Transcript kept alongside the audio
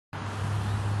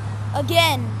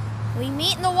again. We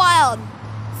meet in the wild.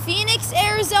 Phoenix,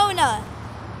 Arizona.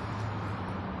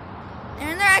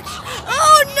 And they're actually,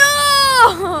 oh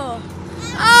no!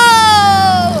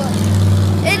 Oh!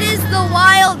 It is the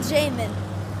wild Jaemin.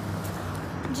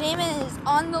 Jaemin is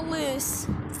on the loose.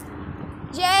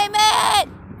 Jaemin!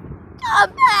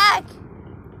 Come back!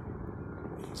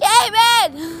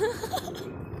 Jaemin!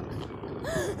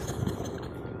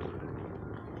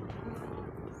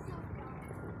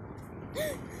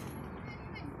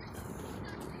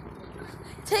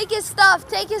 Take his stuff.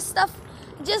 Take his stuff.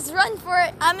 Just run for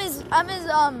it. I'm his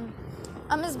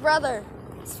brother.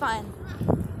 It's fine.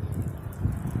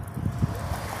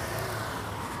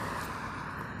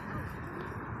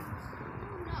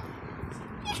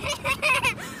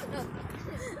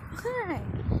 Alright.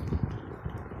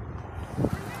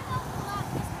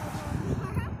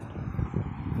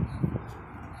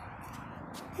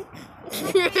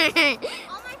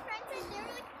 All my friends said they were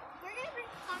like, we're gonna bring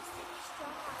plastic straw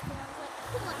out there.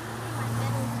 I was like,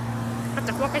 cool, What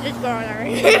the fuck is this going on? what are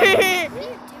you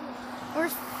doing? We're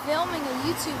filming a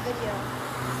YouTube video.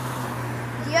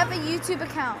 Do you have a YouTube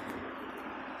account?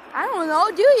 I don't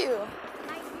know, do you?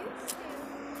 I used to.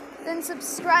 Then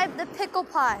subscribe to Pickle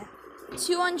Pie.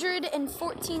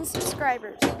 214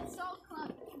 subscribers. So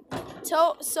close.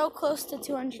 So close to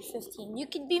 215. You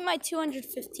could be my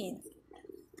 215th.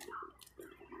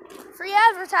 Free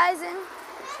advertising.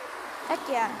 Heck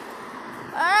yeah.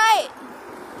 Alright.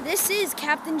 This is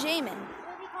Captain Jaemin.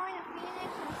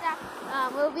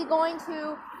 We'll be going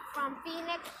from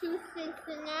Phoenix to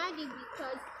Cincinnati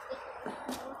because it's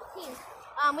teams.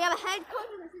 We have a head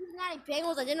coach of the Cincinnati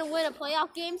Bengals that didn't win a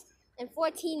playoff games in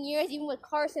 14 years, even with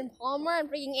Carson Palmer and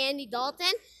freaking Andy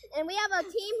Dalton. And we have a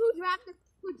team who drafted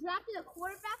a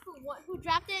quarterback who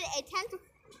drafted a 10th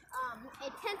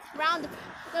round.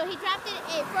 So he drafted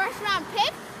a first-round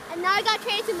pick, and now he got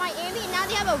traded to Miami, and now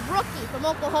they have a rookie from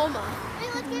Oklahoma. Hey,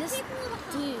 let's give people a little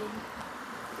Dude.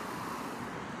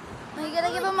 No, you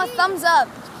gotta give him a thumbs up.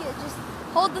 Just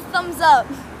hold the thumbs up.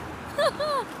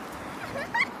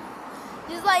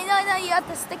 Just like, no, you have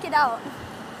to stick it out.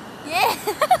 Yeah.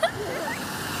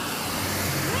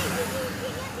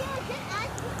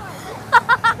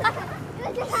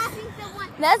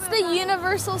 That's the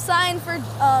universal sign for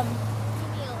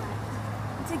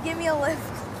to give me a lift.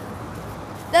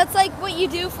 That's like what you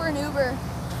do for an Uber.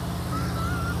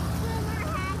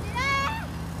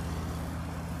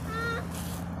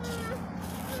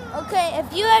 Okay,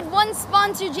 if you had one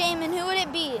sponsor, Jaemin, who would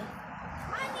it be?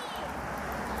 Honey.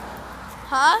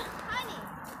 Huh? Honey.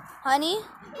 Honey?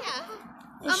 Yeah.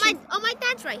 My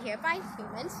dad's right here. Bye,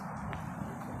 humans.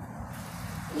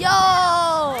 Yo!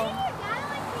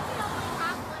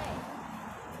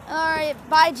 Alright,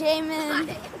 bye, Jaemin.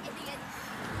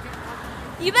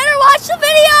 You better watch the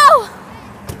video!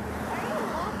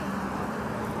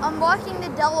 I'm walking to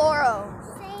Del Oro.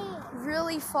 Same.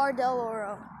 Really far Del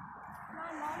Oro.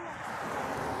 My mom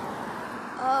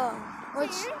Oh. So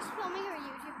Which, you're just filming your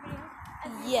YouTube video?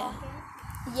 As you're yeah.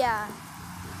 walking? Yeah.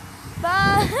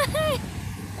 Bye!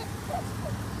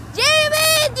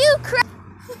 Jaemin, you crap!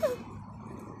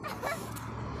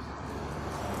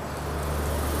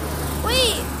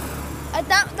 Wait!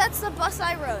 That's the bus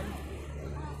I rode.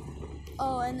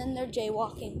 Oh, and then they're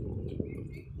jaywalking.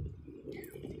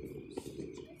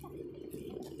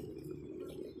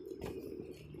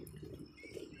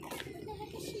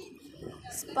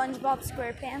 SpongeBob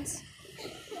SquarePants.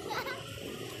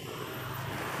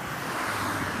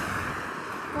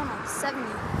 Going on 70.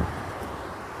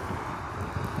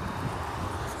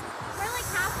 We're like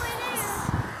halfway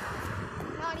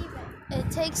there. Not even.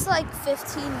 It takes like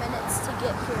 15 minutes to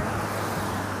get here.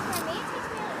 For me, it takes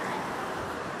me like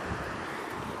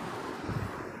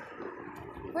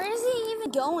 10. Where is he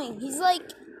even going? He's like,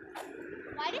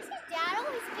 Why does his dad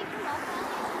always pick him up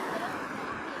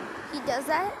early? he does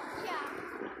that? Yeah.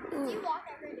 Do you walk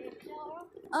every day,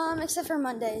 Laura? Except for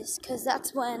Mondays, because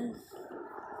that's when,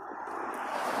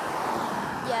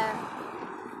 yeah.